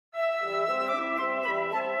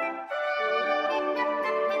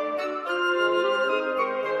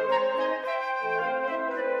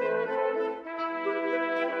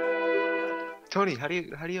Tony, how do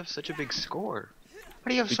you have such a big score? How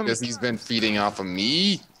do you have so many? Because he's been feeding off of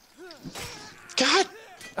me. God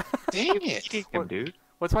dang it. Him, dude.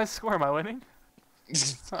 What's my score? Am I winning?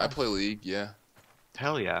 I play League, yeah.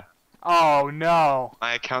 Hell yeah. Oh no.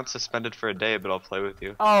 My account's suspended for a day, but I'll play with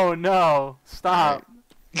you. Oh no. Stop.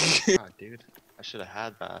 God, dude. I should have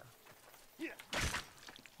had that.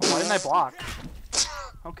 Why didn't I block?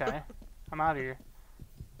 Okay. I'm out of here.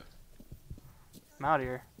 I'm out of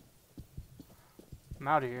here. I'm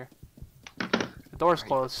out of here. The door's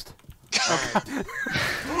closed.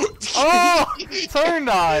 Oh! Turned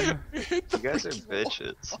on! You guys are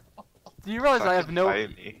bitches. Do you realize I have Fucking no...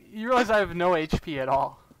 fight me. You realize I have no HP at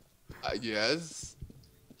all? Yes.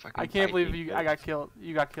 Fucking I can't fight believe me, you. bitch. I got killed.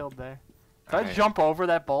 You got killed there. Did I Alright. jump over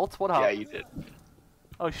that bolt? What up? Yeah, you did.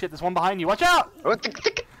 Oh shit! There's one behind you. Watch out!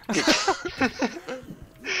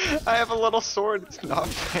 I have a little sword. It's not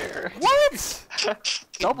fair. What?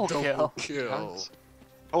 Double kill. Kill.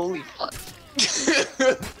 Holy fuck.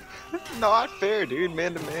 Not fair, dude.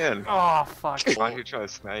 Man to man. Oh fuck. Why don't you try to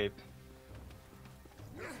snipe?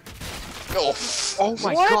 Oh, Oh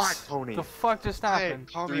my What? god, Tony. The fuck just happened?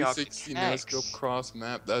 Call me up 360 X. no-scope cross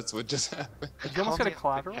map. That's what just happened. Did you almost Call get a me up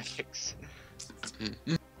collateral? X.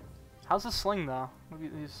 How's the sling though? Look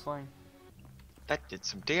at these sling. That did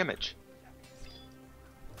some damage.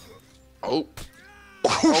 Oh.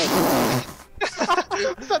 Was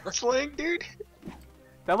that the sling, dude?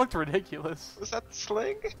 That looked ridiculous. Was that the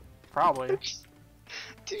sling? Probably.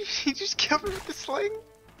 Dude, he just killed me with the sling?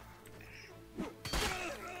 God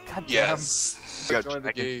damn. Yes. You got Join the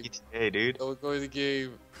Dragon game. PTA, dude. Oh, go to the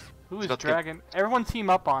game. Who is About to- dragon? Everyone team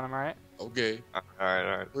up on him, right? Okay.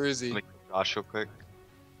 Alright. Where is he? Let me kill Josh real quick.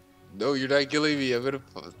 No, you're not killing me. I'm gonna.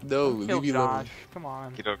 No, Kill leave me alone. Josh. Come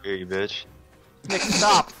on. Get over here, you bitch. Nick,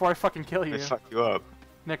 stop before I fucking kill Let you. me fuck you up.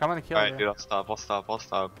 Nick, I'm gonna kill Alright, you. dude, I'll stop. Oh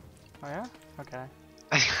yeah? Okay.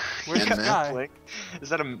 Where's Yeah, that man. guy? sling? Is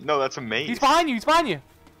that a... No, that's a maze. He's behind you. He's behind you.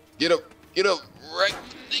 Get up. Get up. Right.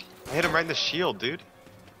 I hit him right in the shield, dude.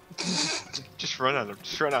 Just run at him.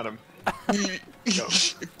 Just run at him.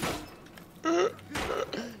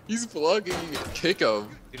 He's blocking. Kick him.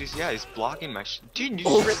 Dude, he's blocking my Dude, you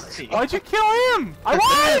Oh. just ripped me. Why'd you kill him? I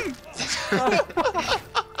won!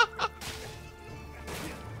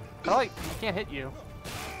 Oh, he can't hit you.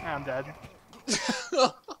 I'm dead.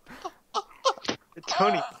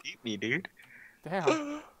 Tony beat me, dude.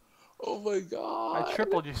 Damn. Oh my god. I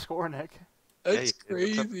tripled your score, Nick. That's Hey,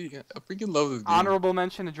 what's up? crazy. I freaking love this game. Honorable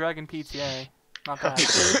mention to Dragon PTA. Not bad.